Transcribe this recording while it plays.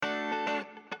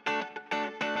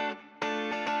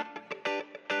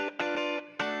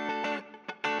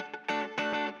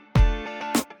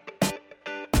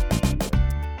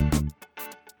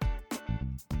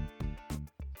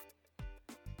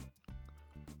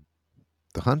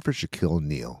The hunt for Shaquille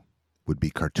O'Neal would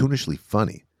be cartoonishly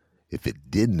funny if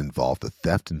it didn't involve the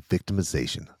theft and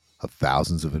victimization of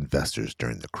thousands of investors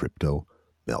during the crypto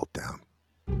meltdown.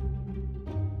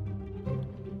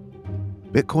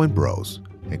 Bitcoin bros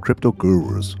and crypto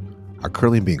gurus are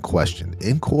currently being questioned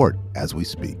in court as we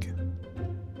speak.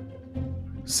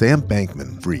 Sam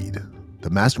Bankman-Fried, the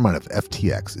mastermind of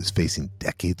FTX, is facing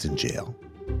decades in jail.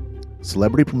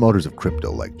 Celebrity promoters of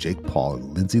crypto like Jake Paul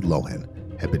and Lindsay Lohan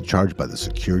have been charged by the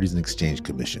Securities and Exchange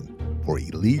Commission for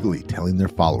illegally telling their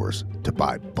followers to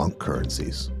buy bunk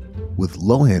currencies, with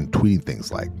Lohan tweeting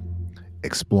things like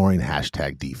exploring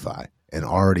hashtag DeFi and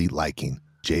already liking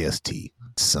JST,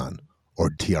 Sun, or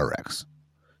TRX,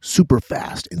 super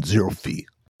fast and zero fee,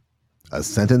 a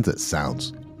sentence that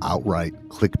sounds outright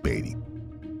clickbaity.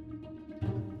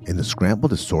 In the scramble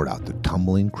to sort out the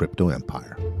tumbling crypto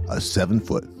empire, a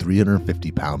 7-foot,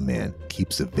 350-pound man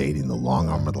keeps evading the long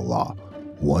arm of the law,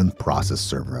 one process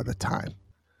server at a time.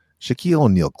 Shaquille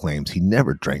O'Neal claims he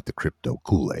never drank the crypto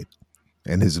Kool-Aid,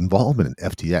 and his involvement in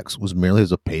FTX was merely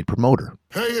as a paid promoter.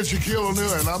 Hey, it's Shaquille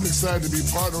O'Neal, and I'm excited to be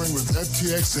partnering with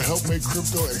FTX to help make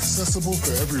crypto accessible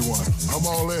for everyone. I'm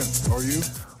all in. Are you?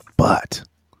 But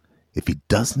if he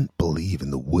doesn't believe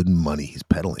in the wooden money he's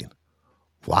peddling,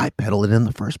 why peddle it in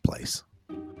the first place?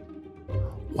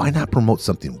 Why not promote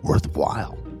something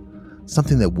worthwhile?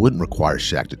 Something that wouldn't require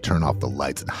Shaq to turn off the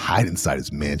lights and hide inside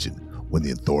his mansion when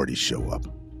the authorities show up,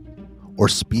 or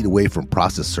speed away from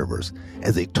process servers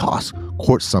as they toss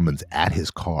court summons at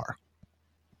his car.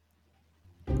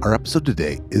 Our episode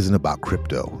today isn't about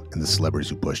crypto and the celebrities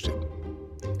who pushed it.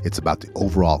 It's about the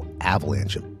overall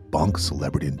avalanche of bunk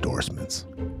celebrity endorsements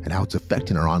and how it's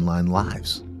affecting our online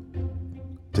lives.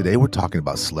 Today we're talking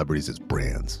about celebrities as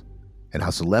brands and how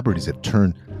celebrities have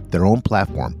turned their own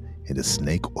platform into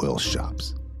snake oil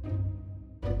shops.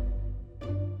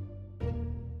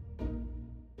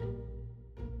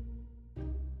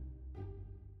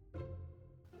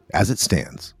 As it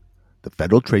stands, the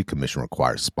Federal Trade Commission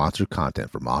requires sponsored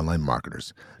content from online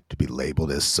marketers to be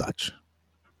labeled as such.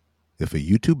 If a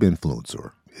YouTube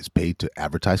influencer is paid to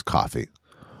advertise coffee,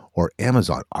 or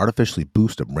Amazon artificially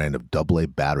boost a brand of AA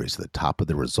batteries to the top of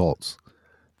the results,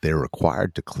 they are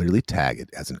required to clearly tag it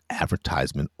as an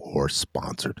advertisement or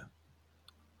sponsored.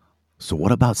 So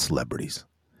what about celebrities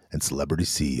and celebrity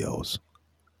CEOs?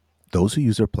 Those who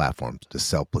use their platforms to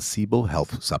sell placebo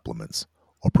health supplements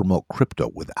or promote crypto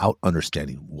without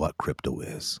understanding what crypto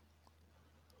is.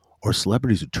 Or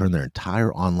celebrities who turn their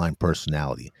entire online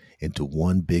personality into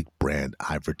one big brand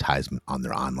advertisement on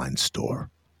their online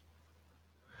store.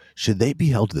 Should they be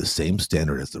held to the same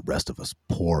standard as the rest of us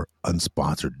poor,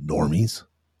 unsponsored normies?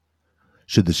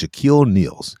 Should the Shaquille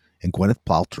O'Neals and Gwyneth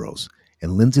Paltrows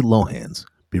and Lindsay Lohans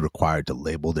be required to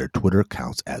label their Twitter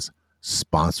accounts as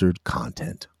sponsored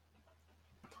content?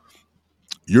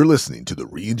 You're listening to The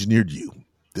Re-Engineered You.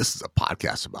 This is a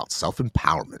podcast about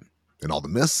self-empowerment and all the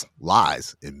myths,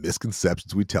 lies, and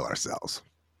misconceptions we tell ourselves.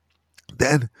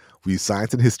 Then we use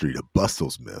science and history to bust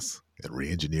those myths and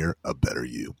re-engineer a better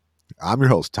you. I'm your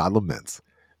host, Todd Laments,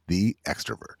 the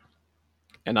extrovert.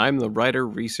 And I'm the writer,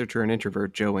 researcher, and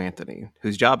introvert, Joe Anthony,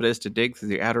 whose job it is to dig through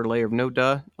the outer layer of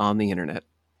no-duh on the internet.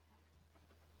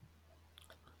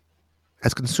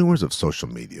 As consumers of social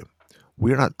media,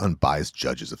 we are not unbiased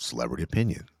judges of celebrity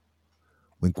opinion.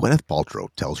 When Gwyneth Paltrow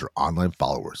tells her online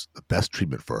followers the best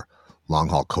treatment for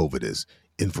long-haul COVID is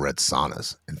infrared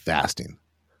saunas and fasting,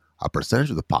 a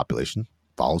percentage of the population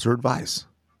follows her advice.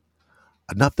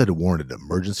 Enough that it warranted an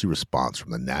emergency response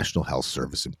from the National Health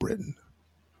Service in Britain.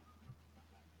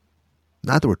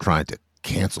 Not that we're trying to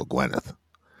cancel Gwyneth.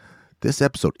 This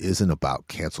episode isn't about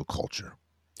cancel culture.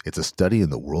 It's a study in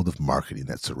the world of marketing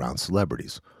that surrounds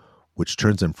celebrities, which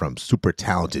turns them from super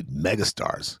talented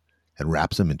megastars and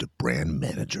wraps them into brand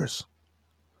managers.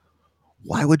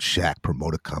 Why would Shaq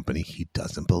promote a company he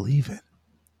doesn't believe in?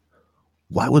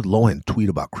 Why would Lohan tweet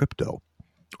about crypto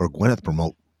or Gwyneth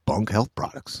promote bunk health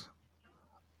products?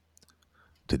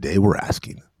 Today we're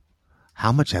asking,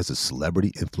 how much has the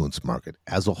celebrity influence market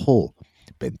as a whole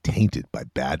been tainted by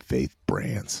bad faith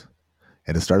brands?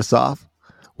 And to start us off,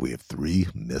 we have 3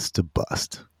 myths to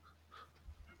bust.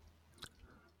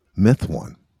 Myth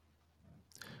 1.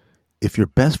 If your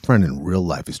best friend in real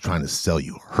life is trying to sell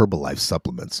you Herbalife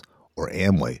supplements or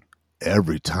Amway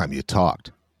every time you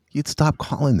talked, you'd stop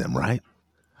calling them, right?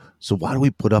 So why do we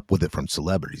put up with it from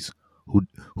celebrities who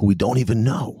we don't even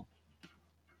know?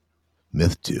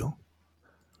 Myth 2.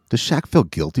 Does Shaq feel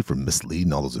guilty for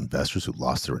misleading all those investors who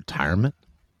lost their retirement?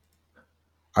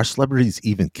 Are celebrities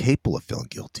even capable of feeling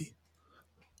guilty?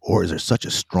 Or is there such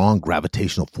a strong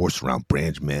gravitational force around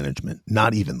brand management,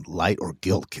 not even light or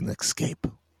guilt can escape?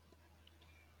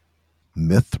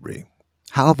 Myth 3.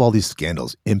 How have all these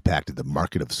scandals impacted the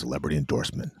market of celebrity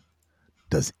endorsement?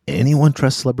 Does anyone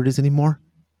trust celebrities anymore?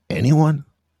 Anyone?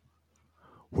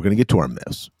 We're going to get to our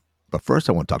myths. But first,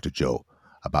 I want to talk to Joe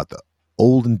about the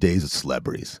olden days of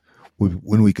celebrities,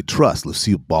 when we could trust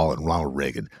Lucille Ball and Ronald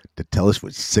Reagan to tell us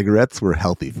which cigarettes were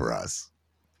healthy for us.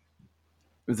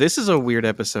 This is a weird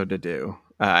episode to do.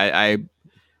 I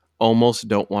almost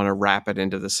don't want to wrap it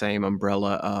into the same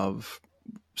umbrella of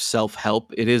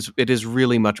self-help. It is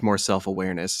really much more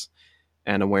self-awareness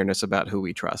and awareness about who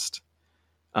we trust.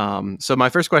 So my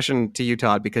first question to you,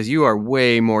 Todd, because you are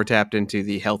way more tapped into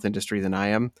the health industry than I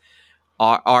am,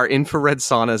 are infrared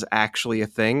saunas actually a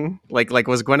thing? Like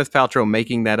was Gwyneth Paltrow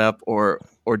making that up, or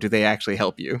do they actually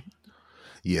help you?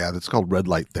 Yeah, that's called red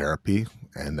light therapy.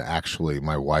 And actually,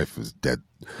 my wife is dead.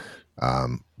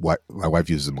 My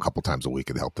wife uses them a couple times a week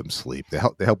and help them sleep. They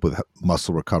help with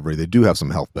muscle recovery. They do have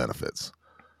some health benefits.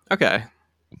 Okay.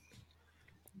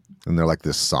 And they're like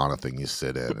this sauna thing you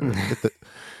sit in, and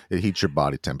it heats your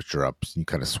body temperature up. So you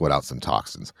kind of sweat out some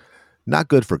toxins. Not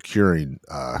good for curing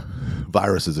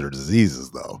viruses or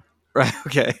diseases, though. Right.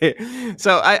 Okay.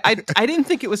 So I didn't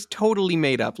think it was totally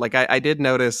made up. Like I did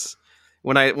notice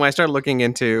when I started looking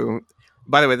into.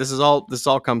 By the way, this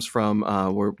all comes from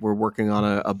we're working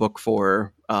on a book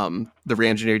for the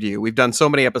Reengineered You. We've done so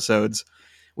many episodes,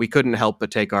 we couldn't help but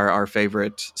take our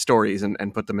favorite stories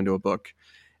and put them into a book.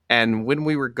 And when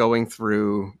we were going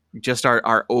through just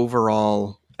our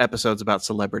overall episodes about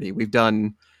celebrity, we've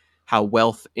done how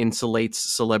wealth insulates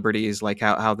celebrities, like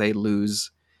how they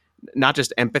lose not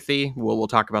just empathy. We'll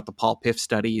talk about the Paul Piff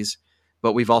studies,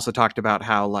 but we've also talked about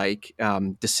how like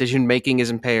decision making is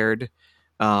impaired,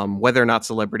 whether or not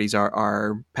celebrities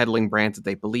are peddling brands that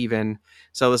they believe in.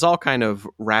 So this all kind of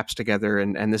wraps together,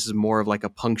 and this is more of like a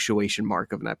punctuation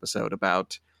mark of an episode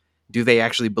about, do they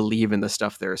actually believe in the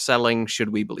stuff they're selling? Should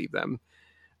we believe them?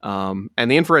 And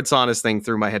the infrared saunas thing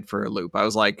threw my head for a loop. I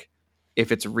was like,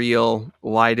 if it's real,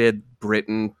 why did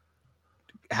Britain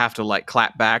have to like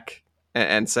clap back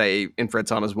and say infrared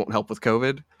saunas won't help with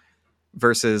COVID?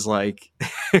 Versus like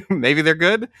maybe they're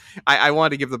good. I wanted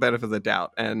to give the benefit of the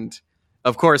doubt, and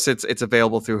of course it's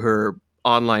available through her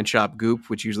online shop Goop,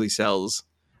 which usually sells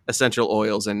essential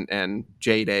oils and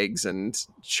jade eggs and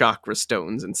chakra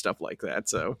stones and stuff like that.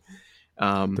 So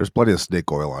There's plenty of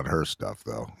snake oil on her stuff,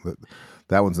 though.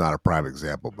 That one's not a prime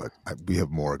example, but we have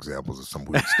more examples of some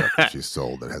weird stuff that she's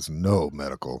sold that has no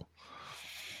medical.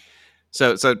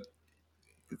 so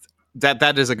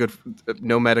that is a good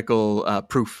no medical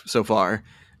proof so far.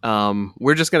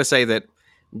 We're just going to say that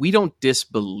we don't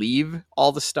disbelieve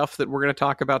all the stuff that we're going to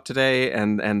talk about today,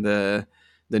 and the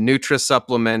Nutri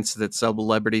supplements that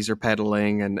celebrities are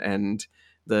peddling, and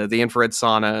the infrared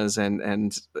saunas,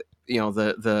 and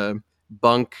the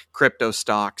bunk crypto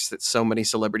stocks that so many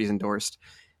celebrities endorsed.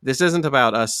 This isn't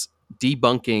about us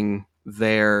debunking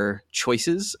their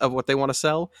choices of what they want to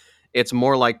sell. It's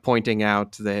more like pointing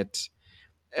out that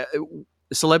uh,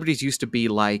 celebrities used to be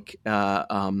like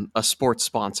a sports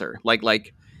sponsor,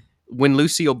 like when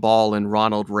Lucille Ball and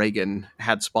Ronald Reagan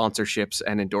had sponsorships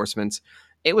and endorsements.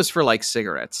 It was for like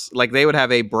cigarettes. Like they would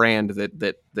have a brand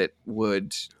that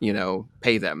would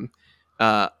pay them,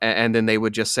 and then they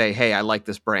would just say, "Hey, I like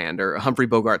this brand," or Humphrey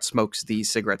Bogart smokes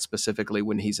these cigarettes specifically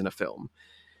when he's in a film.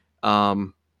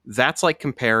 That's like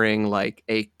comparing like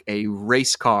a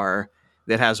race car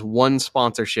that has one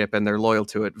sponsorship and they're loyal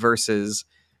to it versus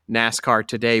NASCAR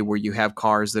today, where you have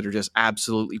cars that are just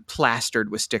absolutely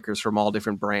plastered with stickers from all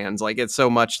different brands. Like it's so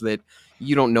much that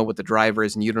you don't know what the driver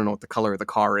is and you don't know what the color of the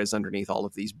car is underneath all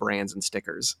of these brands and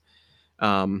stickers.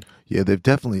 Yeah,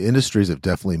 industries have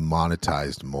definitely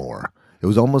monetized more. It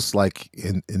was almost like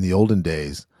in the olden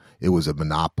days, it was a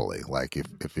monopoly. Like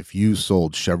if you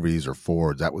sold Chevys or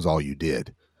Fords, that was all you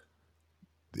did.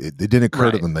 It didn't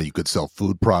occur to Right. them that you could sell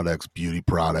food products, beauty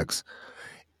products,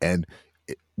 and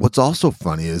what's also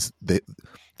funny is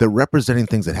they're representing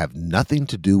things that have nothing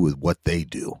to do with what they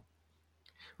do.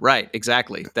 Right,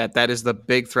 exactly. That is the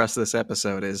big thrust of this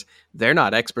episode is they're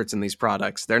not experts in these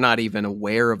products. They're not even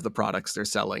aware of the products they're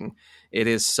selling. It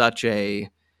is such a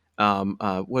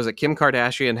was it Kim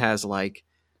Kardashian has like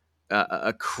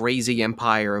a crazy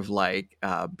empire of like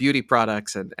beauty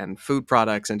products and food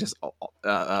products and just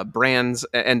brands,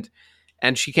 and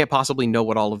she can't possibly know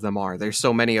what all of them are. There's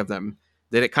so many of them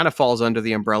that it kind of falls under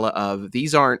the umbrella of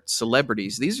these aren't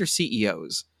celebrities. These are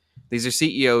CEOs. These are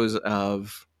CEOs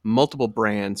of multiple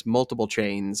brands, multiple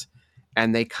chains,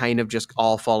 and they kind of just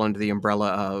all fall under the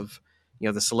umbrella of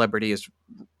the celebrity is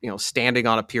standing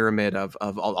on a pyramid of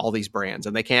all these brands,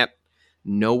 and they can't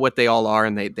know what they all are,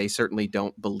 and they certainly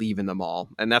don't believe in them all.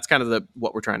 And that's kind of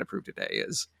what we're trying to prove today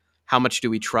is how much do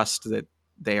we trust that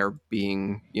they are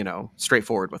being,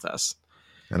 straightforward with us?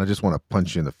 And I just want to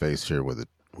punch you in the face here with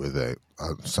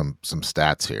some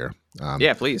stats here.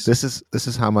 Yeah, please. This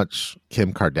is how much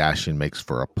Kim Kardashian makes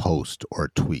for a post or a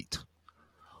tweet.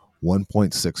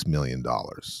 $1.6 million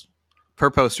Per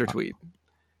post or tweet.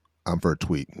 For a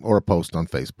tweet or a post on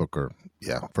Facebook, or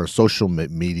for a social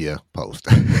media post.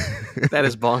 That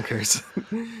is bonkers.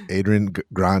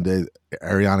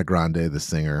 Ariana Grande, the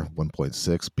singer,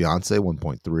 1.6. Beyonce,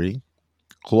 1.3.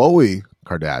 Khloe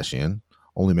Kardashian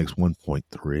only makes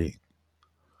 1.3.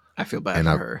 I feel bad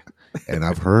for her. And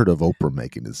I've heard of Oprah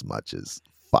making as much as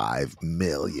 5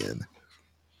 million.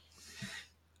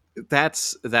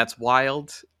 That's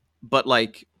wild, but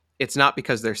like, it's not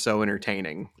because they're so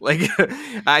entertaining. Like,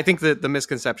 I think that the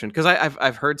misconception, because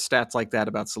I've heard stats like that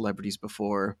about celebrities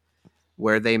before,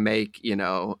 where they make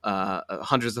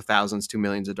hundreds of thousands to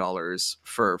millions of dollars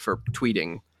for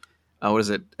tweeting. What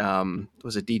is it?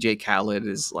 Was it DJ Khaled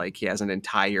is like, he has an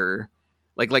entire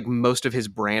like most of his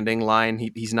branding line.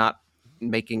 He's not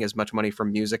making as much money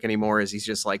from music anymore as he's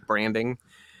just like branding.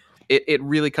 It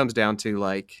really comes down to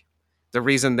like the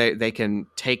reason they can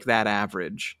take that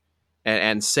average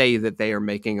and say that they are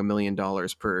making $1 million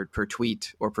per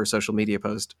tweet or per social media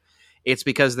post. It's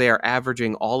because they are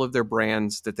averaging all of their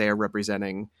brands that they are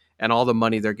representing and all the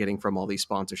money they're getting from all these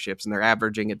sponsorships, and they're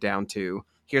averaging it down to,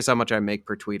 here's how much I make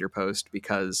per tweet or post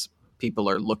because people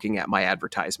are looking at my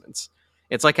advertisements.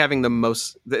 It's like having the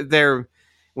most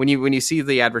when you see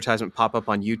the advertisement pop up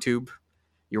on YouTube,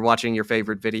 you're watching your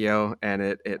favorite video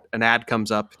and an ad comes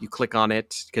up, you click on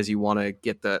it because you want to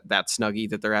get that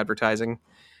Snuggie that they're advertising.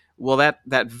 Well,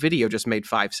 that video just made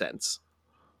 5 cents.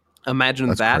 Imagine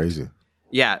That's that. Crazy.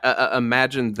 Yeah,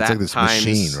 imagine that it's like this times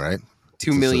machine, right?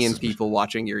 2 million people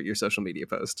watching your social media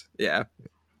post. Yeah,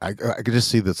 I could just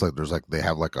see this, like they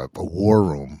have like a war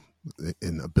room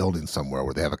in a building somewhere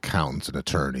where they have accountants and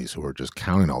attorneys who are just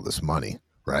counting all this money,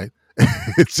 right?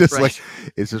 It's just right. like,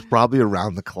 it's just probably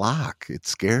around the clock. It's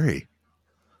scary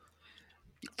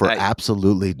for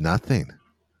absolutely nothing.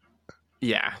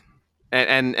 Yeah,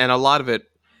 and a lot of it.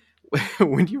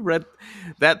 When you read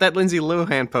that Lindsay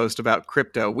Lohan post about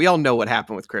crypto, we all know what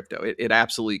happened with crypto. It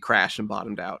absolutely crashed and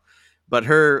bottomed out. But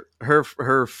her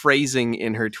phrasing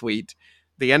in her tweet,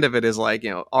 the end of it is like,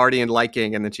 already and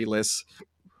liking, and then she lists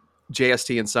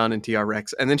JST and Sun and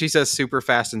TRX, and then she says super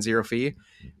fast and zero fee.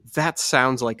 That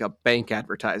sounds like a bank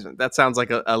advertisement. That sounds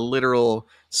like a literal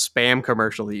spam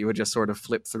commercial that you would just sort of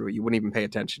flip through. You wouldn't even pay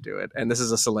attention to it. And this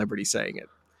is a celebrity saying it.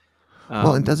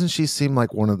 Well, and doesn't she seem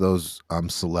like one of those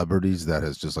celebrities that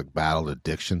has just like battled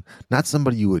addiction? Not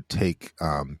somebody you would take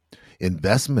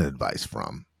investment advice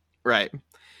from. Right.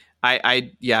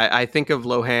 I think of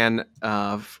Lohan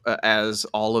as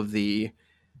all of the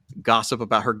gossip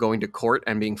about her going to court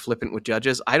and being flippant with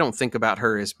judges. I don't think about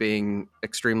her as being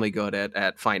extremely good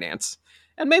at finance.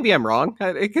 And maybe I'm wrong.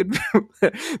 It could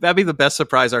that'd be the best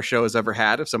surprise our show has ever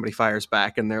had if somebody fires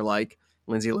back and they're like,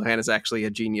 Lindsay Lohan is actually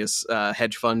a genius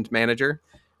hedge fund manager.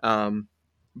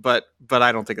 But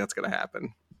I don't think that's going to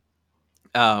happen.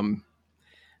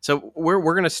 So we're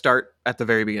going to start at the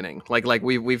very beginning. Like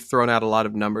we've thrown out a lot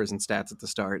of numbers and stats at the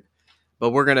start, but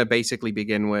we're going to basically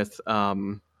begin with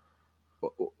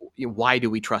why do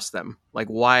we trust them? Like,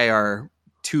 why are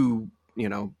 2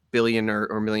 billion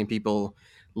or million people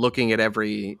looking at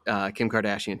every Kim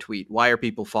Kardashian tweet? Why are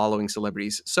people following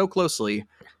celebrities so closely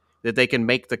that they can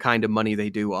make the kind of money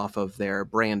they do off of their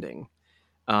branding?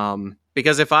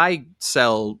 Because if I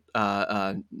sell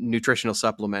nutritional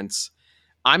supplements,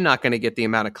 I'm not going to get the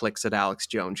amount of clicks that Alex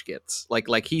Jones gets.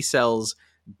 Like he sells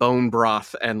bone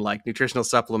broth and like nutritional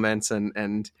supplements,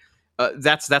 and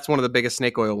that's one of the biggest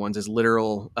snake oil ones is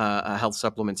literal health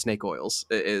supplement snake oils.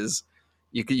 Is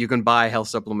you can buy health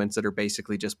supplements that are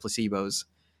basically just placebos,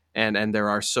 and there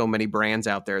are so many brands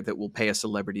out there that will pay a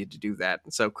celebrity to do that.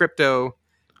 So crypto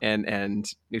and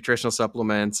nutritional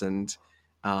supplements and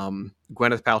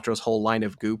Gwyneth Paltrow's whole line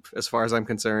of Goop, as far as I'm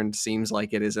concerned, seems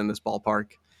like it is in this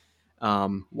ballpark.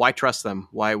 Why trust them?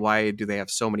 Why do they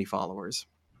have so many followers?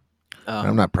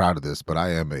 I'm not proud of this, but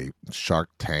I am a Shark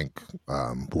Tank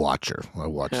watcher. I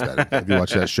watched that. Have you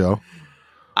watched that show?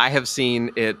 I have seen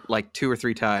it like 2 or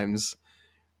 3 times,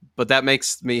 but that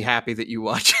makes me happy that you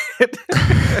watch it.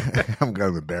 I'm kind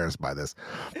of embarrassed by this,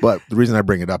 but the reason I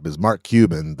bring it up is Mark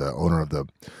Cuban, the owner of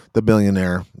the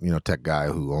billionaire, tech guy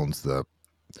who owns the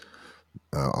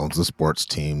sports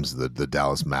teams, the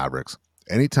Dallas Mavericks.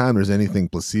 Anytime there's anything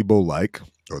placebo-like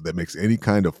or that makes any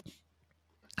kind of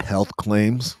health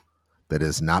claims that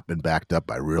has not been backed up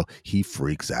by real, he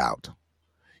freaks out.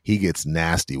 He gets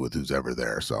nasty with who's ever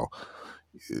there. So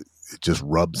it just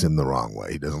rubs him the wrong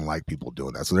way. He doesn't like people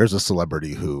doing that. So there's a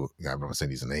celebrity who, I'm not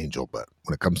saying he's an angel, but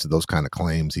when it comes to those kind of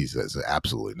claims, he says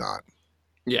absolutely not.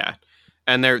 Yeah,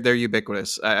 and they're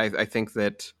ubiquitous. I think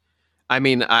that. I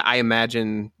mean, I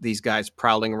imagine these guys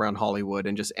prowling around Hollywood,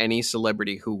 and just any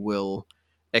celebrity who will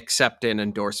accept an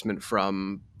endorsement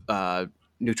from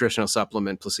nutritional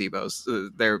supplement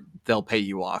placebos, they'll pay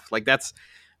you off. Like that's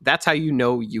how you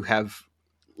know you have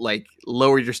like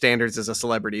lowered your standards as a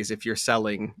celebrity, is if you're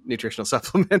selling nutritional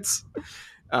supplements.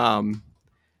 Um,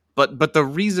 but the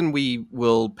reason we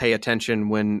will pay attention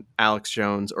when Alex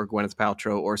Jones or Gwyneth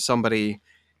Paltrow or somebody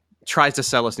tries to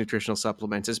sell us nutritional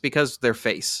supplements is because their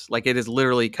face. Like, it is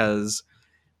literally because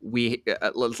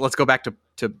let's go back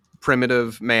to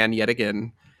primitive man yet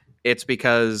again. It's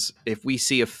because if we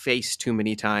see a face too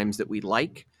many times that we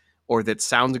like, or that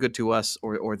sounds good to us,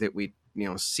 or that we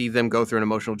see them go through an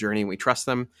emotional journey and we trust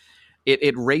them,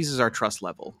 it raises our trust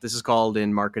level. This is called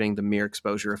in marketing the mere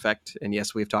exposure effect. And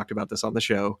yes, we've talked about this on the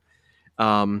show.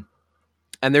 And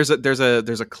there's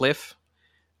a cliff.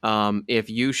 If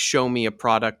you show me a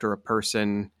product or a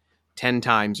person 10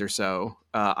 times or so,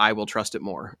 I will trust it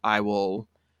more.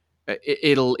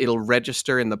 It'll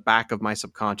register in the back of my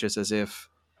subconscious as if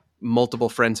multiple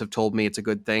friends have told me it's a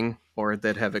good thing, or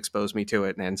that have exposed me to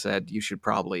it and said, you should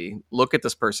probably look at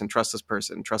this person, trust this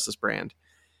brand.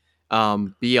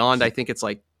 Beyond, I think it's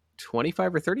like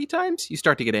 25 or 30 times, you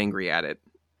start to get angry at it.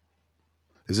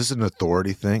 Is this an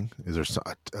authority thing? Is there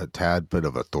a tad bit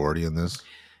of authority in this?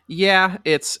 Yeah,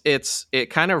 it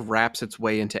kind of wraps its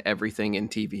way into everything in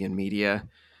TV and media.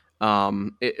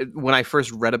 When I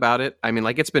first read about it, I mean,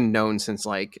 like, it's been known since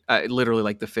literally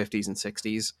like the 50s and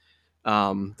 60s.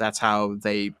 That's how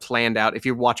they planned out. If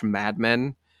you watch Mad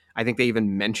Men, I think they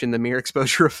even mention the mere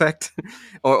exposure effect,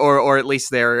 or at least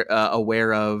they're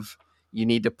aware of, you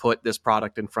need to put this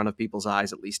product in front of people's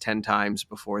eyes at least 10 times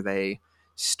before they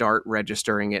start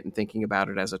registering it and thinking about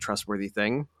it as a trustworthy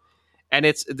thing. And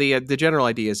it's the general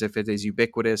idea is, if it is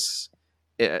ubiquitous,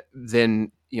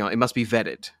 then it must be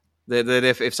vetted. That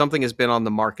if something has been on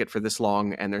the market for this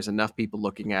long and there's enough people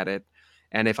looking at it,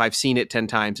 and if I've seen it 10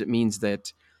 times, it means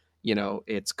that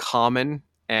it's common.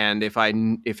 And if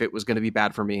it was going to be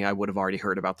bad for me, I would have already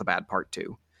heard about the bad part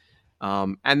too.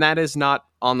 And that is not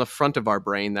on the front of our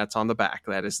brain; that's on the back.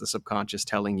 That is the subconscious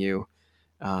telling you,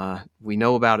 we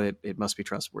know about it. It must be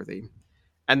trustworthy.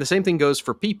 And the same thing goes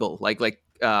for people.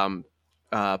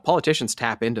 Politicians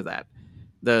tap into that.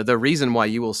 The reason why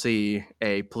you will see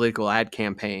a political ad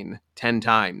campaign 10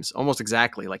 times, almost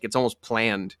exactly, like it's almost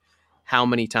planned how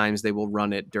many times they will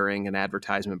run it during an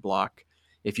advertisement block.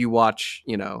 If you watch,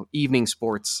 evening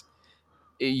sports,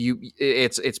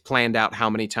 it's planned out how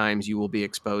many times you will be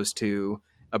exposed to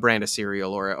a brand of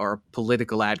cereal or a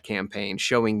political ad campaign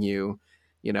showing you,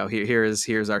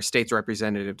 here's our state's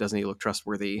representative. Doesn't he look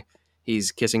trustworthy?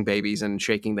 He's kissing babies and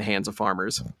shaking the hands of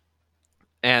farmers.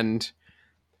 And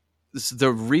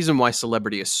the reason why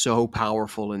celebrity is so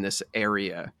powerful in this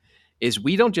area is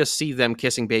we don't just see them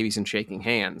kissing babies and shaking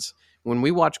hands. When we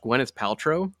watch Gwyneth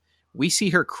Paltrow, we see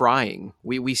her crying.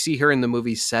 We see her in the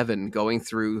movie Seven going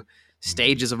through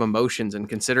stages of emotions and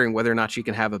considering whether or not she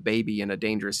can have a baby in a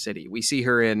dangerous city. We see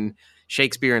her in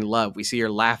Shakespeare in Love. We see her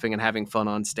laughing and having fun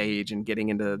on stage and getting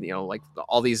into like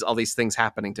all these things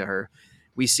happening to her.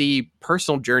 We see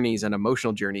personal journeys and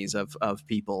emotional journeys of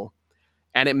people,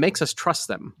 and it makes us trust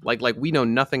them. Like we know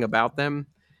nothing about them.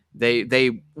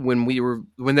 They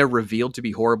when they're revealed to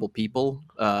be horrible people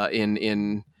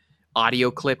in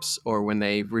audio clips, or when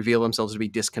they reveal themselves to be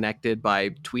disconnected by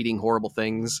tweeting horrible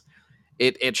things,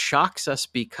 it shocks us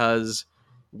because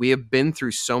we have been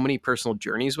through so many personal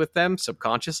journeys with them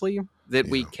subconsciously that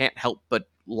we can't help but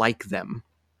like them.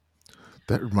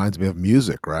 That reminds me of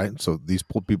music, right? So these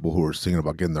people who are singing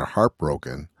about getting their heart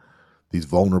broken, these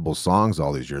vulnerable songs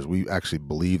all these years, we actually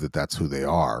believe that that's who they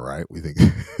are, right? We think,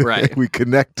 right? We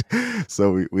connect,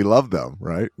 so we love them,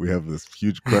 right? We have this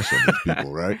huge crush on these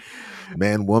people, right?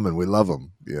 Man, woman, we love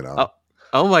them,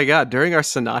 Oh my God. During our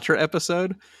Sinatra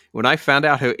episode, when I found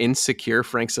out how insecure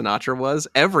Frank Sinatra was,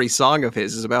 every song of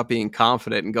his is about being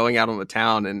confident and going out on the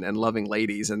town and loving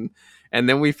ladies. And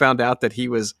then we found out that he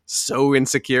was so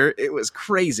insecure. It was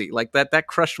crazy. Like that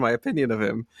crushed my opinion of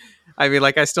him. I mean,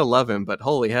 like, I still love him, but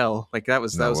holy hell, like that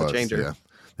was a changer. Yeah.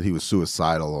 That he was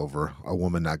suicidal over a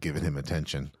woman not giving him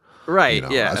attention. Right.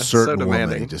 Yeah. A certain so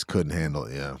woman, he just couldn't handle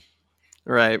it. Yeah.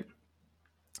 Right.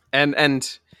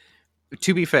 And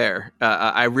to be fair,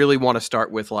 I really want to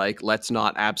start with, like, let's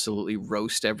not absolutely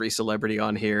roast every celebrity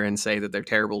on here and say that they're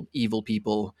terrible, evil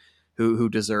people who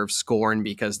deserve scorn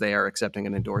because they are accepting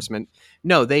an endorsement.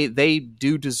 No, they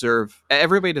do deserve.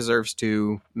 Everybody deserves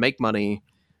to make money,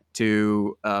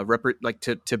 to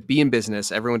be in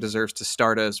business. Everyone deserves to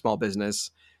start a small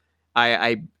business.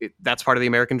 That's part of the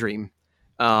American dream.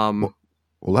 Well,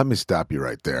 well, let me stop you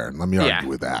right there and let me Yeah. argue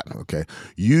with that. Okay,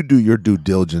 you do your due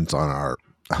diligence on our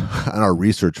on our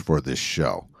research for this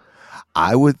show.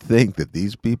 I would think that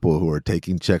these people who are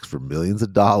taking checks for millions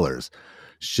of dollars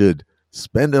should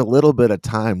spend a little bit of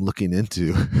time looking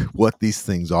into what these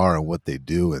things are and what they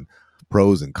do and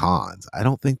pros and cons. I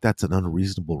don't think that's an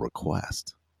unreasonable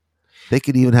request. They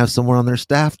could even have someone on their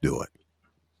staff do it.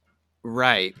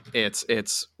 Right.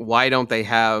 It's why don't they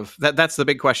have that? That's the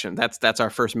big question. That's our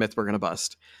first myth we're going to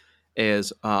bust.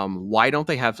 Is why don't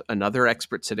they have another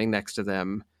expert sitting next to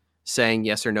them saying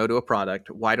yes or no to a product?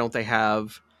 Why don't they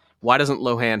have? Why doesn't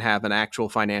Lohan have an actual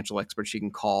financial expert she can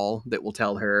call that will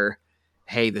tell her,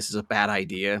 "Hey, this is a bad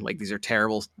idea. Like these are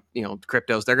terrible,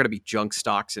 cryptos. They're going to be junk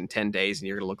stocks in 10 days, and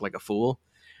you're going to look like a fool."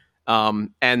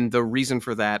 And the reason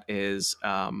for that is,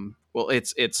 well,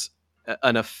 it's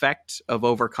an effect of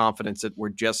overconfidence that we're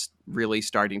just really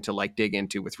starting to like dig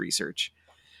into with research.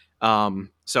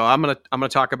 So I'm gonna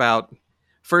talk about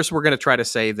first. We're gonna try to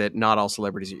say that not all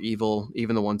celebrities are evil,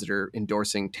 even the ones that are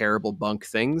endorsing terrible bunk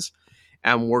things,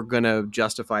 and we're gonna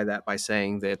justify that by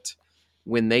saying that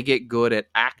when they get good at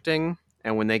acting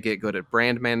and when they get good at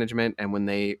brand management and when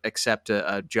they accept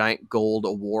a giant gold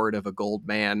award of a gold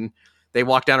man, they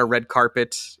walk down a red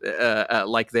carpet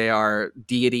like they are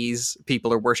deities.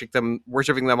 People are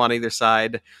worshiping them on either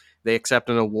side. They accept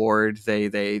an award.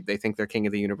 They think they're king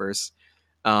of the universe.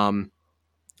 Um,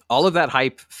 all of that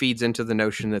hype feeds into the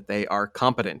notion that they are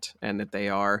competent and that they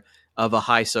are of a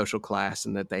high social class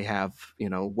and that they have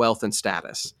wealth and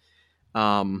status.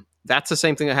 That's the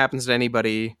same thing that happens to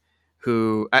anybody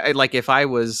who like if I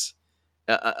was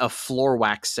a floor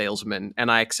wax salesman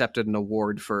and I accepted an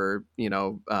award for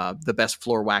the best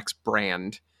floor wax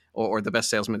brand or the best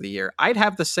salesman of the year, I'd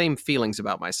have the same feelings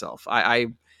about myself. I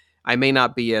may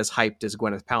not be as hyped as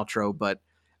Gwyneth Paltrow, but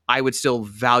I would still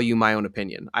value my own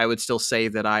opinion. I would still say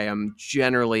that I am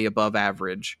generally above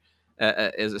average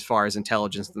as far as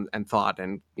intelligence and thought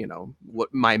and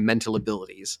what my mental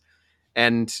abilities.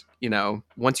 And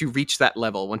once you reach that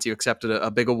level, once you accept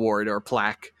a big award or a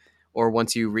plaque, or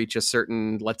once you reach a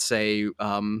certain, let's say,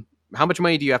 how much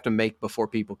money do you have to make before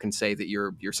people can say that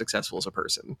you're successful as a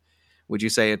person? Would you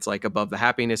say it's like above the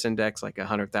happiness index, like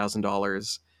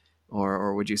 $100,000,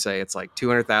 or would you say it's like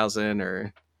 200,000?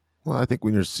 Or Well, I think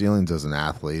when your ceilings as an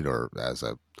athlete or as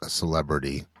a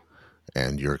celebrity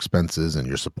and your expenses and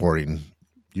you're supporting,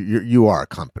 you are a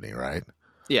company, right?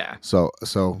 yeah, So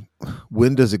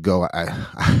when does it go?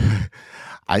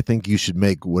 I think you should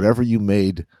make whatever you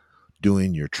made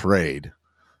doing your trade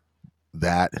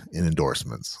that in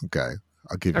endorsements. Okay.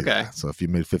 I'll give you okay, that. So if you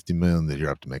made 50 million, then you're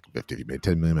up to make 50. If you made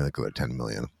 10 million, make another 10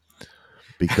 million.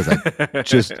 Because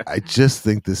I just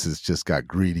think this has just got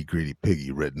greedy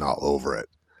piggy written all over it.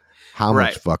 How much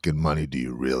right. fucking money do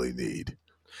you really need?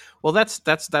 Well, that's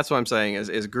what I'm saying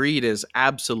is greed is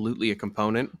absolutely a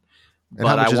component, And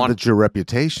how but I much of want it's your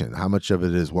reputation? How much of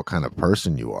it is what kind of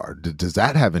person you are? Does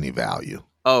that have any value?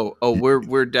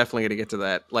 we're definitely going to get to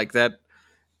that. Like that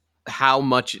how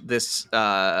much this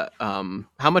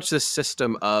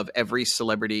system of every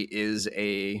celebrity is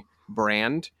a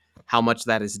brand, how much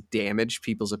that has damaged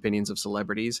people's opinions of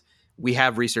celebrities. We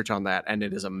have research on that, and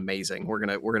it is amazing. We're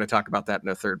gonna talk about that in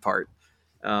a third part.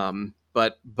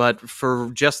 But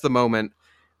for just the moment,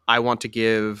 I want to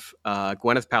give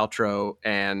Gwyneth Paltrow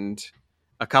and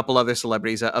a couple other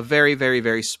celebrities a very, very,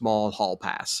 very small hall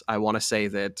pass. I want to say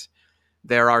that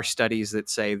there are studies that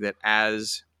say that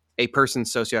as a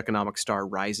person's socioeconomic star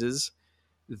rises,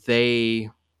 they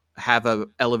have a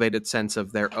elevated sense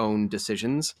of their own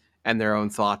decisions and their own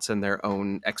thoughts and their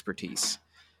own expertise.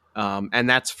 And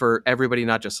that's for everybody,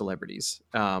 not just celebrities.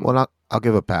 Well, I'll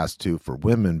give a pass too for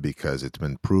women because it's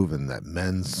been proven that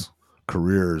men's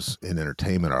careers in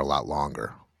entertainment are a lot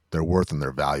longer. Their worth and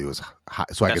their value is high.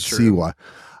 So I That's could see true. why,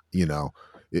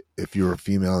 if you're a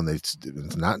female and it's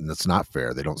not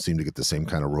fair. They don't seem to get the same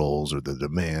kind of roles or the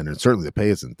demand, and certainly the pay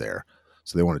isn't there.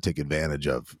 So they want to take advantage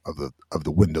of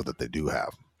the window that they do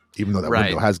have, even though that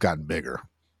window Right. has gotten bigger.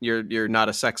 You're not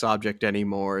a sex object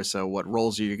anymore. So what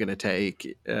roles are you going to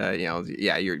take?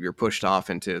 Yeah, you're pushed off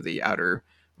into the outer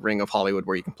ring of Hollywood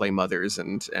where you can play mothers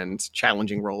and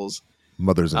challenging roles.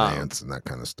 Mothers and Um, aunts and that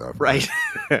kind of stuff, right?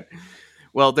 right.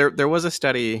 Well, there was a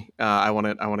study I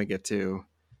want to get to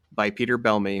by Peter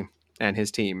Bellamy and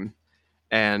his team,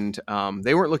 and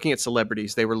they weren't looking at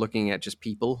celebrities; they were looking at just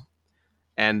people,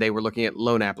 and they were looking at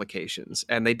loan applications,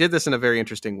 and they did this in a very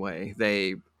interesting way.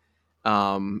 They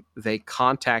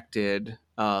contacted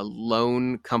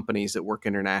loan companies that work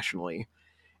internationally,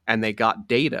 and they got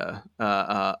data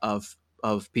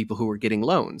of people who were getting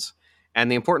loans. And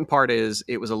the important part is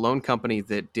it was a loan company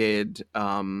that did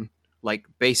like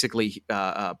basically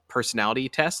personality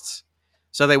tests.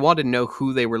 So they wanted to know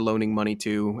who they were loaning money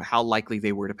to, how likely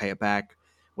they were to pay it back,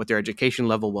 what their education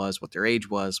level was, what their age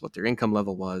was, what their income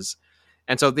level was.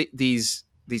 And so these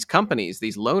companies,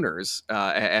 these loaners,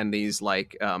 and these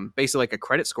like basically like a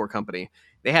credit score company,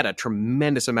 they had a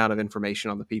tremendous amount of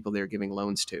information on the people they were giving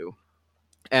loans to,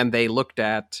 and they looked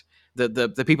at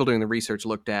the people doing the research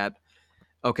looked at,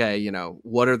 okay,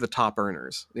 what are the top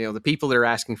earners? The people that are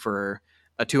asking for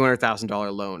a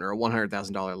 $200,000 loan or a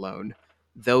 $100,000 loan.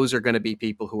 Those are going to be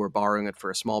people who are borrowing it for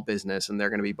a small business, and they're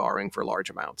going to be borrowing for large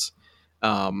amounts.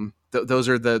 Those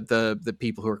are the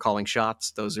people who are calling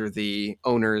shots. Those are the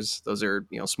owners. Those are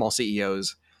small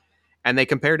CEOs, and they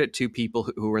compared it to people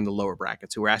who were in the lower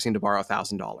brackets who were asking to borrow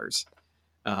 $1,000.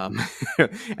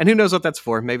 And who knows what that's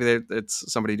for? Maybe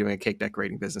it's somebody doing a cake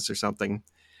decorating business or something.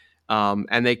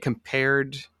 And they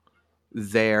compared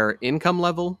their income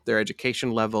level, their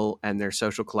education level, and their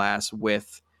social class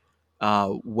with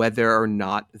whether or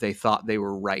not they thought they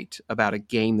were right about a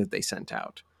game that they sent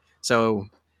out. So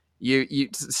you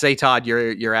say, Todd,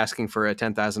 you're asking for a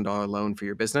 $10,000 loan for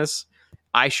your business.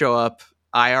 I show up.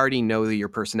 I already know your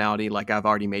personality. Like I've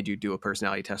already made you do a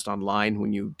personality test online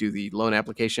when you do the loan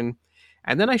application.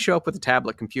 And then I show up with a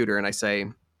tablet computer and I say,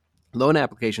 loan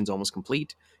application's almost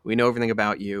complete. We know everything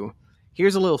about you.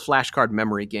 Here's a little flashcard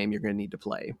memory game you're going to need to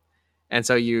play. And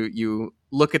so you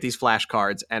look at these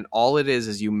flashcards, and all it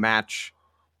is you match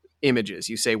images.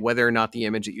 You say whether or not the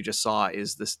image that you just saw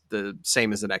is the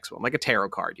same as the next one, like a tarot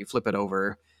card. You flip it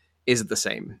over, is it the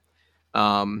same?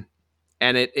 And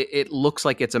it looks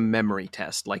like it's a memory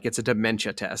test, like it's a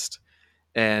dementia test.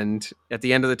 And at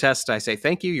the end of the test, I say,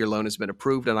 thank you, your loan has been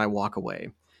approved, and I walk away.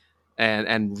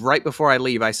 And right before I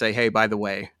leave, I say, hey, by the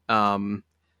way,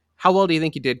 how well do you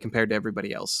think you did compared to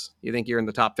everybody else? You think you're in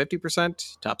the top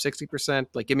 50%, top 60%?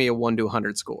 Like, give me a 1 to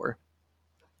 100 score.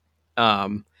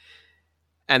 And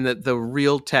the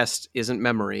real test isn't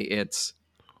memory. It's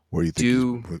Where do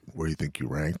you think you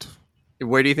ranked?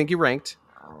 Where do you think you ranked?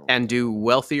 And do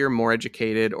wealthier, more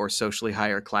educated, or socially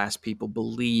higher class people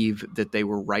believe that they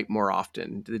were right more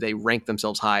often? Do they rank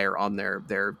themselves higher on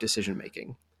their decision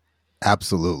making?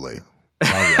 Absolutely.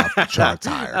 Probably off the charts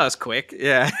higher. That was quick.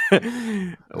 Yeah.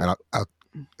 Am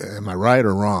I right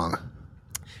or wrong?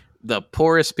 The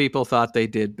poorest people thought they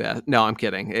did best. No, I'm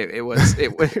kidding. It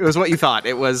was what you thought.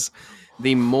 It was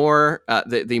the more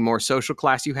the more social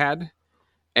class you had,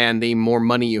 and the more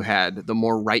money you had, the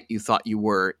more right you thought you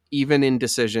were, even in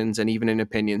decisions and even in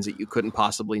opinions that you couldn't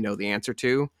possibly know the answer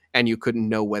to, and you couldn't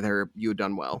know whether you had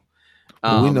done well.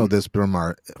 Well, we know this from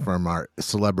our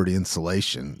celebrity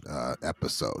insulation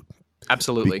episode.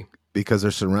 Absolutely. Because they're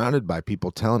surrounded by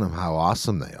people telling them how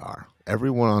awesome they are.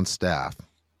 Everyone on staff,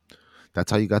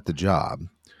 that's how you got the job,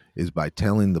 is by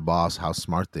telling the boss how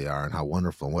smart they are and how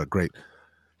wonderful and what great.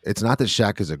 It's not that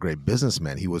Shaq is a great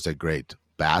businessman. He was a great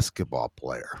basketball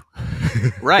player.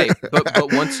 Right.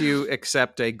 But once you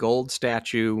accept a gold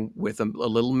statue with a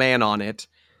little man on it,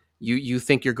 you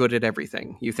think you're good at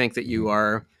everything. You think that you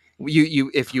are...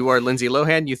 if you are Lindsay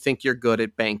Lohan, you think you're good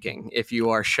at banking. If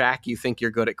you are Shaq, you think you're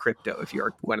good at crypto. If you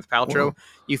are Gwyneth Paltrow,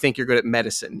 you think you're good at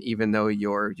medicine, even though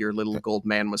your little gold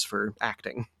man was for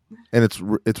acting. And it's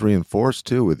reinforced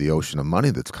too with the ocean of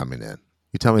money that's coming in.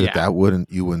 You tell me that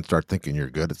you wouldn't start thinking you're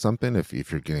good at something if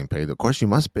you're getting paid. Of course, you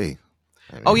must be.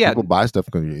 I mean, people buy stuff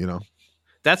because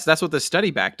That's what the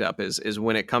study backed up is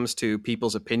when it comes to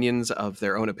people's opinions of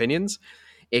their own opinions.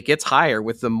 It gets higher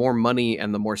with the more money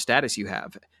and the more status you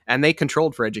have. And they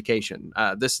controlled for education.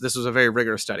 This was a very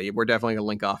rigorous study. We're definitely going to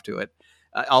link off to it.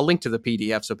 I'll link to the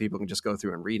PDF so people can just go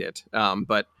through and read it.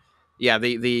 But yeah,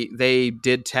 they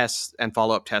did tests and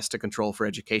follow-up tests to control for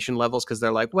education levels, because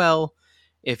they're like, well,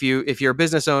 if you're a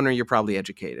business owner, you're probably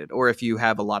educated. Or if you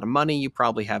have a lot of money, you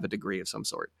probably have a degree of some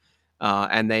sort.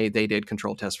 And they did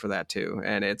control tests for that too.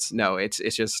 And it's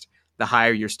just the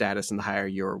higher your status and the higher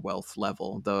your wealth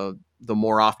level, the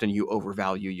more often you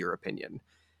overvalue your opinion.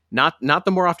 Not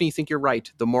the more often you think you're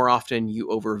right, the more often you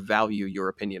overvalue your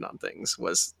opinion on things,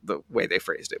 was the way they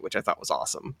phrased it, which I thought was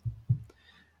awesome.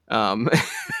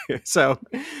 So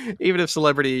even if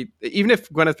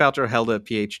Gwyneth Paltrow held a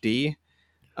PhD,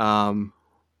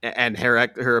 and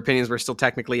her opinions were still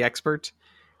technically expert,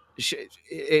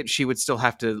 she would still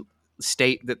have to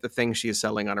state that the things she is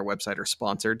selling on her website are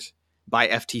sponsored by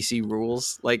FTC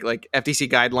rules. Like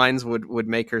FTC guidelines would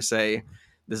make her say,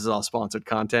 this is all sponsored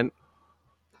content.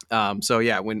 So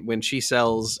yeah, when she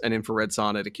sells an infrared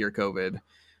sauna to cure COVID,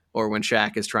 or when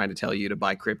Shaq is trying to tell you to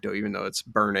buy crypto, even though it's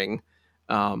burning,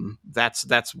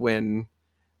 That's when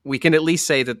we can at least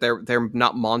say that they're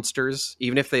not monsters,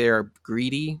 even if they are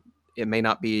greedy. It may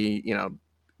not be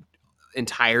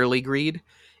entirely greed.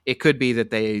 It could be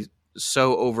that they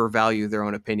so overvalue their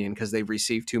own opinion because they've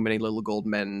received too many little gold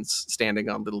men's standing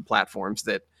on little platforms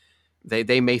that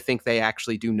they may think they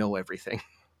actually do know everything.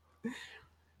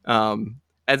 And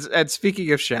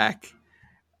speaking of Shaq,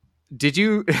 did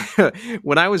you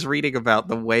when I was reading about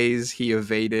the ways he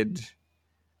evaded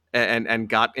and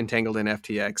got entangled in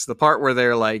FTX, the part where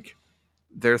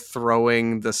they're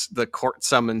throwing the court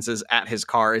summonses at his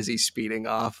car as he's speeding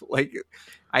off, like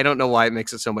I don't know why it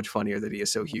makes it so much funnier that he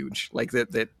is so huge. Like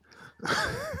that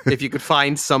if you could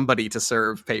find somebody to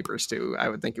serve papers to, I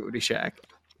would think it would be Shaq.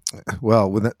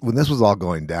 Well, when this was all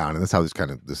going down, and that's how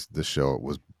this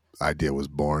show idea was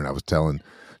born. I was telling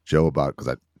Joe about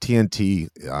because TNT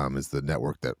is the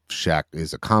network that Shaq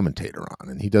is a commentator on,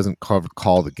 and he doesn't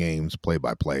call the games play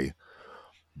by play.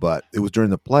 But it was during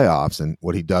the playoffs, and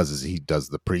what he does is he does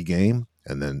the pregame,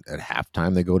 and then at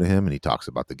halftime they go to him and he talks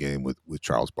about the game with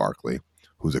Charles Barkley,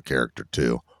 who's a character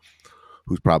too,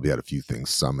 who's probably had a few things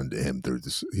summoned to him through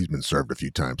this. He's been served a few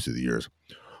times through the years.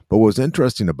 But what was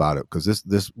interesting about it, because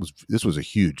this was a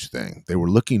huge thing, they were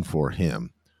looking for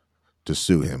him to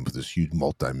sue him for this huge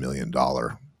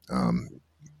multi-million-dollar.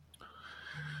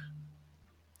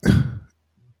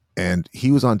 And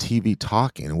he was on TV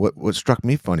talking. And what struck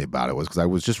me funny about it was because I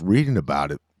was just reading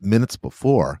about it minutes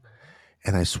before,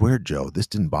 and I swear, Joe, this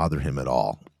didn't bother him at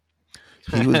all.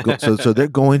 He was so they're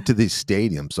going to these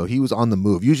stadiums, so he was on the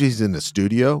move. Usually he's in the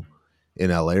studio in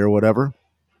LA or whatever,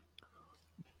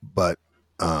 but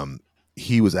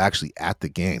he was actually at the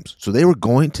games. So they were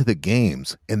going to the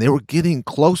games and they were getting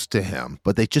close to him,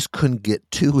 but they just couldn't get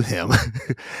to him.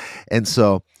 And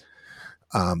so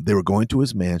they were going to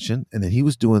his mansion, and then he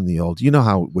was doing the old,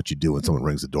 what you do when someone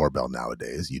rings the doorbell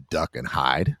nowadays, you duck and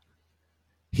hide.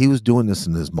 He was doing this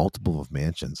in his multiple of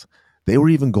mansions. They were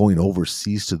even going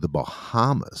overseas to the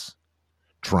Bahamas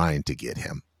trying to get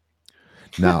him.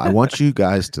 Now, I want you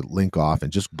guys to link off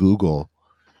and just Google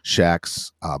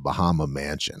Shaq's Bahama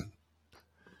mansion.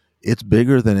 It's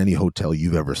bigger than any hotel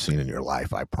you've ever seen in your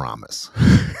life, I promise.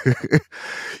 It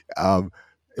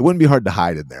wouldn't be hard to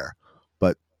hide in there.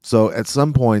 But so at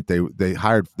some point they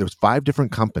hired, there was 5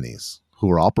 different companies who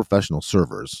were all professional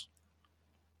servers.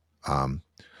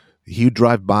 He would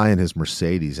drive by in his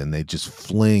Mercedes and they just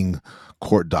fling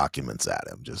court documents at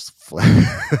him, just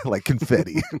like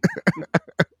confetti.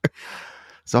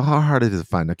 So how hard is it to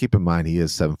find? Now, keep in mind, he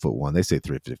is 7'1". They say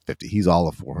 350. He's all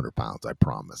of 400 pounds, I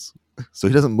promise. So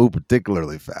he doesn't move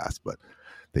particularly fast, but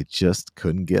they just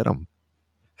couldn't get him.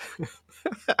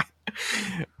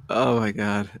 Oh my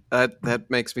God. That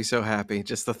makes me so happy.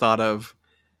 Just the thought of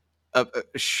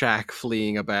Shaq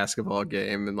fleeing a basketball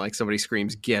game and like somebody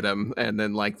screams, "Get him!" And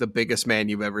then like the biggest man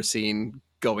you've ever seen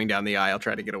going down the aisle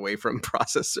trying to get away from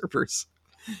process servers.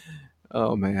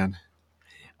 Oh man.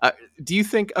 Do you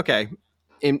think, okay,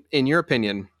 in your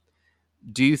opinion,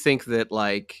 do you think that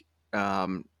like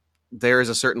there is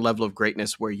a certain level of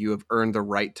greatness where you have earned the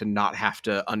right to not have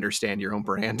to understand your own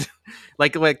brand?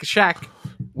 like Shaq,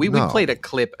 we played a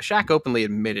clip. Shaq openly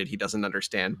admitted he doesn't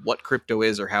understand what crypto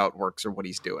is or how it works or what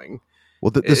he's doing.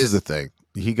 Well, this is the thing.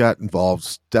 He got involved.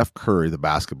 Steph Curry, the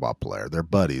basketball player, they're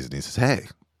buddies, and he says, "Hey,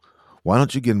 why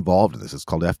don't you get involved in this? It's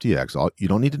called FTX. You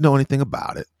don't need to know anything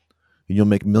about it, and you'll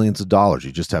make millions of dollars.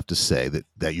 You just have to say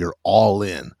that you're all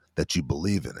in, that you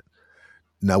believe in it."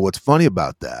 Now, what's funny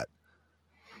about that,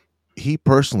 he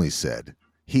personally said,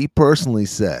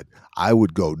 I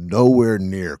would go nowhere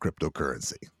near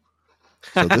cryptocurrency.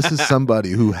 So this is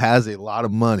somebody who has a lot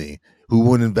of money, who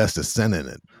wouldn't invest a cent in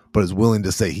it, but is willing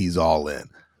to say he's all in.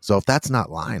 So if that's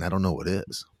not lying, I don't know what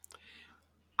is.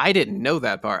 I didn't know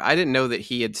that part. I didn't know that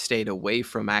he had stayed away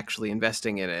from actually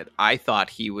investing in it. I thought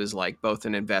he was like both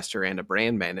an investor and a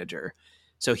brand manager.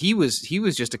 So he was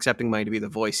just accepting money to be the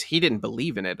voice. He didn't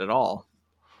believe in it at all.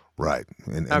 Right.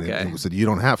 And okay. It said you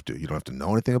don't have to. You don't have to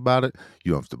know anything about it.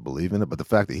 You don't have to believe in it. But the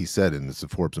fact that he said in this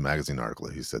Forbes magazine article,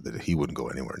 he said that he wouldn't go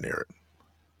anywhere near it.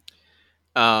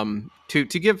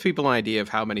 To give people an idea of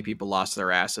how many people lost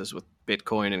their asses with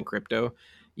Bitcoin and crypto,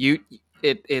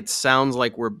 it sounds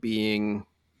like we're being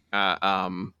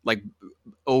like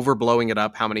overblowing it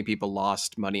up. How many people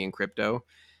lost money in crypto?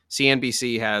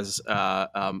 CNBC has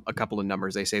a couple of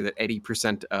numbers. They say that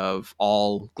 80% of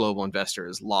all global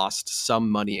investors lost some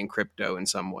money in crypto in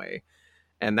some way.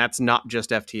 And that's not just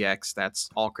FTX, that's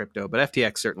all crypto. But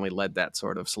FTX certainly led that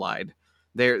sort of slide.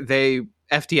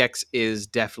 FTX is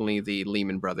definitely the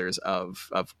Lehman Brothers of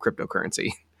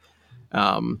cryptocurrency.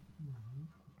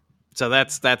 So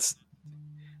that's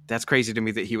that's crazy to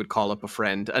me that he would call up a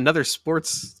friend, another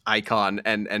sports icon,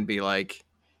 and be like,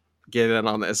 get in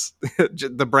on this.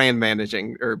 The brand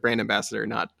managing or brand ambassador,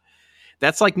 not.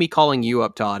 That's like me calling you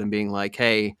up, Todd, and being like,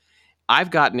 hey,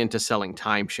 I've gotten into selling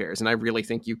timeshares and I really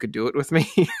think you could do it with me.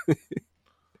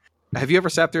 Have you ever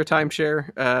sat through a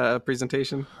timeshare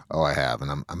presentation? Oh, I have,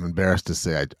 and I'm embarrassed to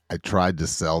say I tried to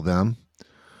sell them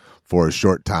for a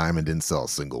short time and didn't sell a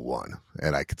single one.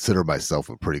 And I consider myself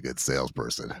a pretty good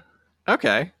salesperson.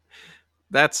 Okay.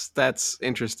 That's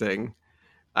interesting.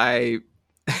 I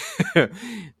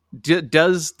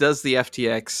does the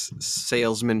FTX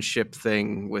salesmanship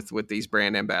thing with these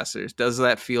brand ambassadors, does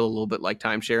that feel a little bit like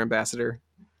timeshare ambassador?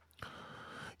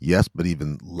 Yes, but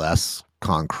even less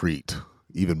concrete,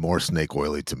 even more snake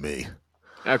oily to me.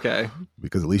 Okay.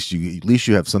 Because at least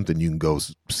you have something you can go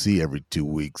see every 2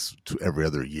 weeks to every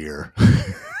other year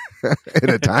in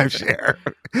a timeshare.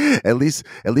 At least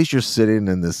you're sitting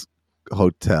in this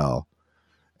hotel.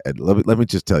 And let me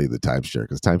just tell you the timeshare,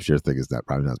 because timeshare thing is not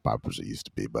probably not as popular as it used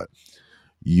to be. But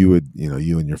you and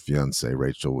your fiance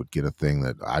Rachel would get a thing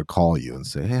that I'd call you and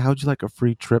say, hey, how'd you like a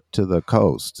free trip to the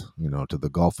coast, to the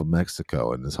Gulf of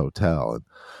Mexico in this hotel? And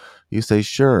you say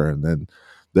sure, and then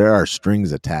there are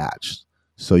strings attached.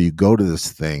 So you go to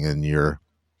this thing and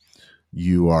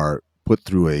you are put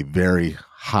through a very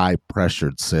high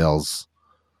pressured sales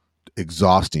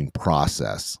exhausting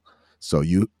process. So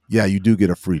you do get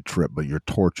a free trip, but you're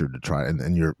tortured to try,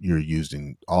 and you're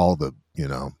using all the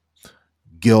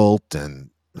guilt and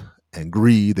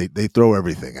greed. They throw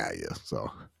everything at you.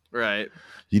 So Right.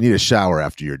 you need a shower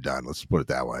after you're done. Let's put it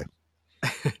that way.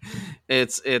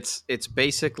 It's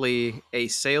basically a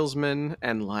salesman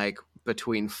and like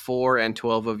between 4 and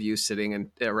 12 of you sitting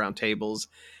around tables,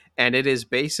 and it is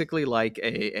basically like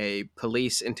a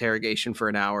police interrogation for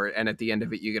an hour, and at the end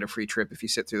of it you get a free trip if you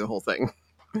sit through the whole thing.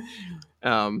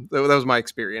 That was my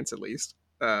experience, at least.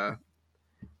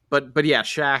 But yeah,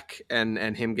 Shaq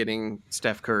and him getting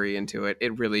Steph Curry into it,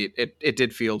 it really it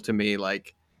did feel to me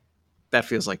like that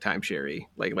feels like timeshare,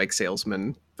 like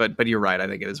salesman. But you're right, I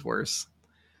think it is worse.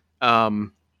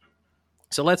 um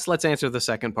so let's answer the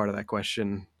second part of that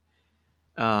question.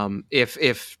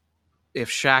 If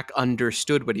Shaq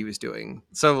understood what he was doing.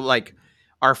 So like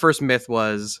our first myth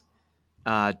was,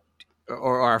 uh,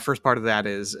 or our first part of that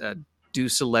is, do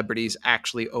celebrities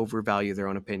actually overvalue their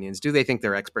own opinions? Do they think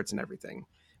they're experts in everything?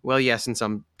 Well, yes, in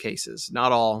some cases,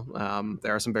 not all.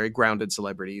 There are some very grounded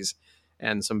celebrities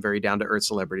and some very down to earth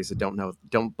celebrities that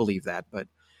don't believe that, but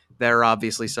there are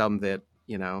obviously some that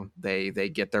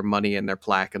they get their money and their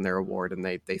plaque and their award, and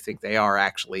they think they are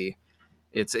actually.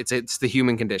 It's the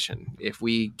human condition. If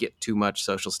we get too much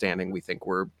social standing, we think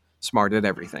we're smart at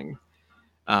everything.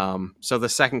 So the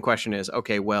second question is,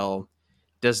 okay, well,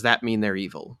 does that mean they're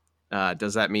evil?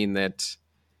 Does that mean that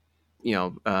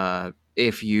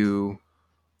if you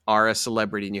are a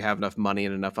celebrity and you have enough money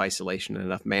and enough isolation and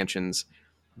enough mansions,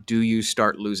 do you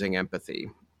start losing empathy?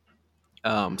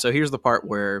 So here's the part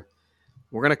where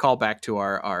we're going to call back to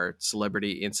our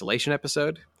celebrity insulation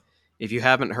episode. If you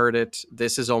haven't heard it,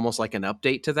 this is almost like an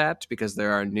update to that because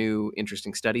there are new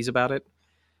interesting studies about it.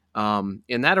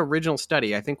 In that original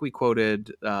study, I think we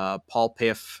quoted Paul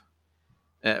Piff.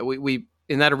 We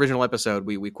in that original episode,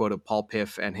 we quoted Paul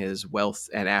Piff and his wealth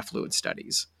and affluence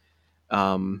studies.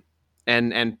 Um,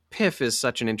 and Piff is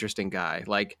such an interesting guy.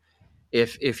 Like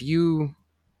if you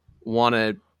want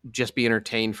to just be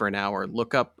entertained for an hour,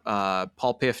 look up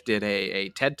Paul Piff did a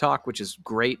TED talk, which is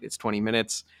great. It's 20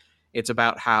 minutes. It's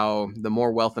about how the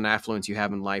more wealth and affluence you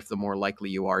have in life, the more likely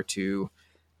you are to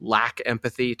lack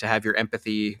empathy, to have your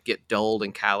empathy get dulled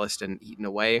and calloused and eaten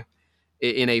away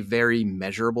in a very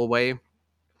measurable way.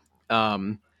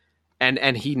 Um,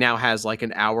 and he now has like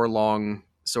an hour long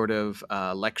sort of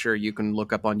lecture you can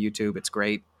look up on YouTube. It's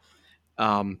great.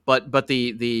 But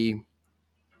the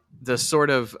sort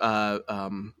of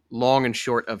long and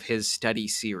short of his study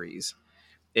series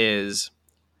is,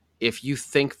 if you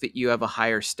think that you have a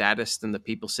higher status than the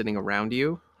people sitting around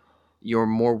you, you're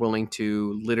more willing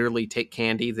to literally take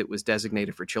candy that was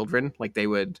designated for children. Like they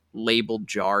would label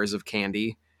jars of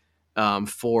candy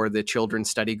for the children's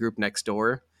study group next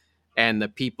door. And the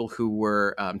people who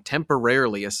were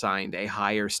temporarily assigned a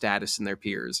higher status than their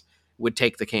peers would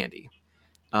take the candy.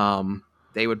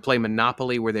 They would play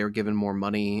Monopoly, where they were given more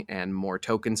money and more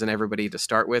tokens than everybody to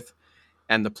start with.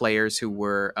 And the players who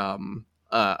were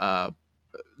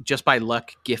just by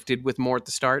luck gifted with more at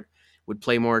the start would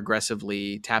play more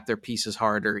aggressively, tap their pieces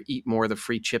harder, eat more of the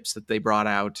free chips that they brought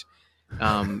out.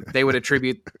 They would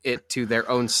attribute it to their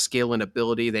own skill and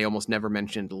ability. They almost never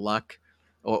mentioned luck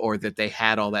or that they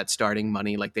had all that starting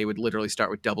money. Like they would literally start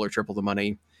with double or triple the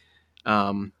money.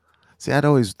 Um, See, I'd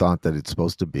always thought that it's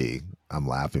supposed to be. I'm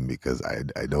laughing because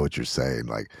I know what you're saying.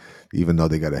 Like, even though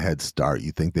they got a head start,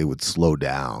 you think they would slow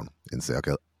down and say,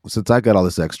 okay, since I got all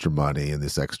this extra money and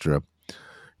this extra,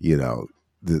 you know,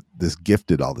 this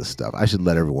gifted all this stuff, I should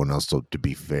let everyone else. So to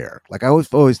be fair, like I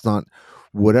always thought,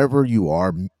 whatever you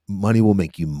are, money will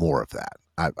make you more of that.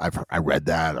 I read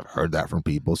that. I've heard that from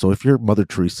people. So if you're Mother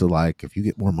Teresa, like if you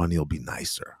get more money, it'll be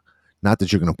nicer. Not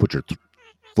that you're going to put your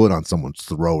foot on someone's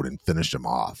throat and finish them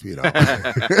off, you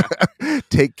know.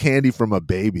 Take candy from a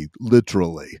baby,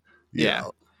 literally. Yeah.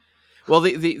 Know. Well,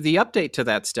 the update to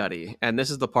that study, and this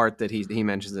is the part that he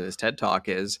mentions in his TED Talk,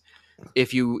 is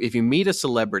if you meet a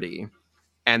celebrity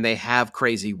and they have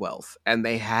crazy wealth and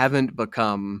they haven't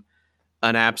become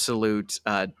an absolute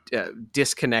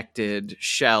disconnected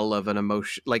shell of an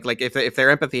emotion, like if their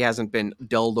empathy hasn't been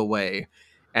dulled away,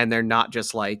 and they're not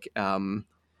just like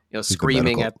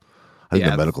screaming at. I think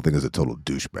the medical thing is a total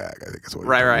douchebag. I think that's what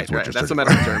right. That's the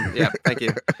medical term. Yeah, thank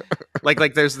you.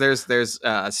 Like there's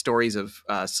stories of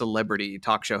celebrity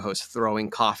talk show hosts throwing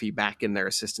coffee back in their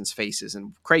assistants' faces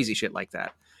and crazy shit like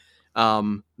that.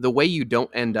 The way you don't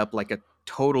end up like a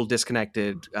total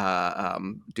disconnected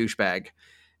douchebag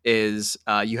is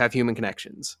you have human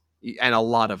connections, and a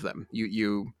lot of them.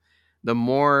 The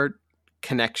more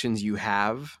connections you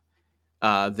have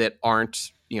that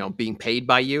aren't being paid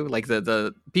by you, like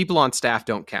the people on staff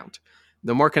don't count.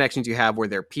 The more connections you have where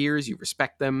they're peers, you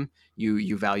respect them,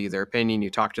 you value their opinion, you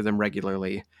talk to them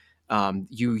regularly,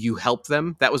 you help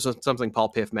them. That was something Paul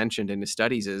Piff mentioned in his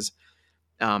studies is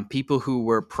people who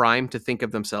were primed to think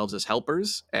of themselves as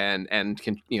helpers and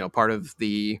can, part of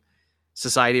the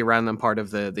society around them, part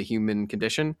of the human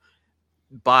condition,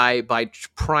 by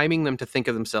priming them to think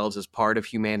of themselves as part of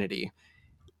humanity.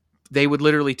 They would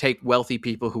literally take wealthy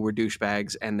people who were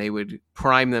douchebags and they would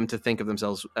prime them to think of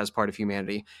themselves as part of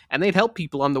humanity. And they'd help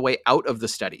people on the way out of the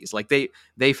studies. Like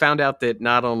they found out that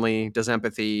not only does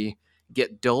empathy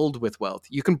get dulled with wealth,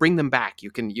 you can bring them back.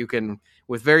 You can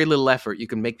with very little effort, you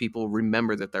can make people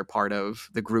remember that they're part of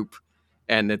the group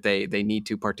and that they need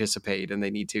to participate and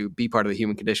they need to be part of the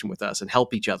human condition with us and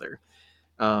help each other.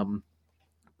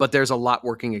 But there's a lot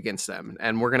working against them.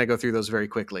 And we're going to go through those very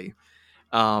quickly.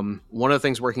 One of the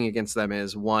things working against them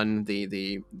is one,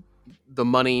 the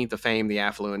money, the fame, the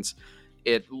affluence.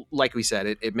 It, like we said,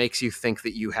 it makes you think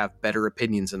that you have better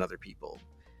opinions than other people.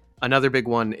 Another big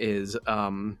one is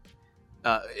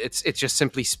it's just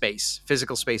simply space,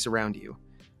 physical space around you.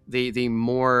 The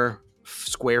more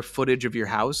square footage of your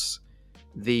house,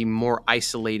 the more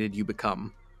isolated you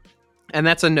become, and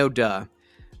that's a no duh.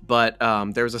 But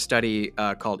there was a study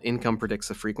called "Income Predicts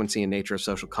the Frequency and Nature of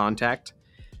Social Contact."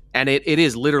 And it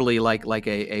is literally like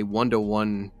a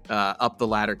 1-to-1 up the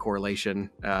ladder correlation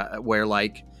where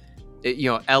Ellen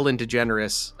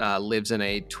DeGeneres lives in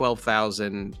a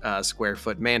 12,000 square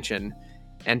foot mansion.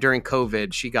 And during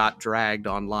COVID, she got dragged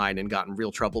online and got in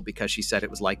real trouble because she said it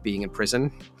was like being in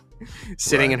prison,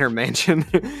 sitting in her mansion.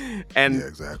 And yeah,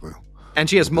 exactly. And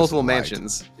she has multiple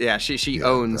mansions. Yeah, she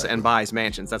owns and buys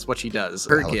mansions. That's what she does.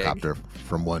 Her helicopter gig.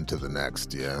 From one to the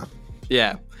next. Yeah.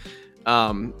 Yeah.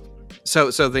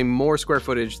 So the more square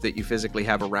footage that you physically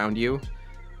have around you,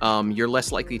 you're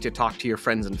less likely to talk to your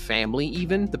friends and family.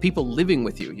 Even the people living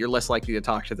with you, you're less likely to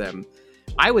talk to them.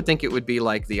 I would think it would be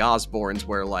like the Osbournes,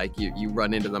 where like you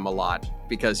run into them a lot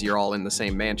because you're all in the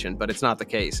same mansion, but it's not the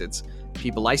case. It's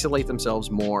people isolate themselves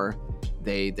more.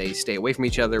 They stay away from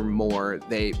each other more.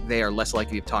 They are less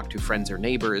likely to talk to friends or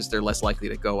neighbors. They're less likely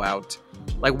to go out.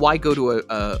 Like, why go to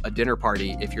a dinner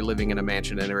party if you're living in a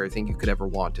mansion and everything you could ever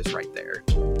want is right there?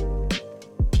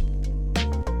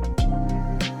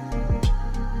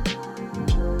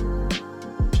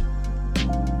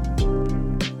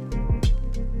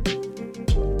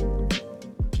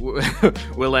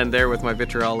 We'll end there with my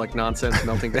vitriolic nonsense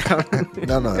melting down.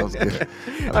 No, that was good.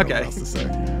 I don't know what else to say.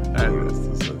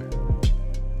 All right.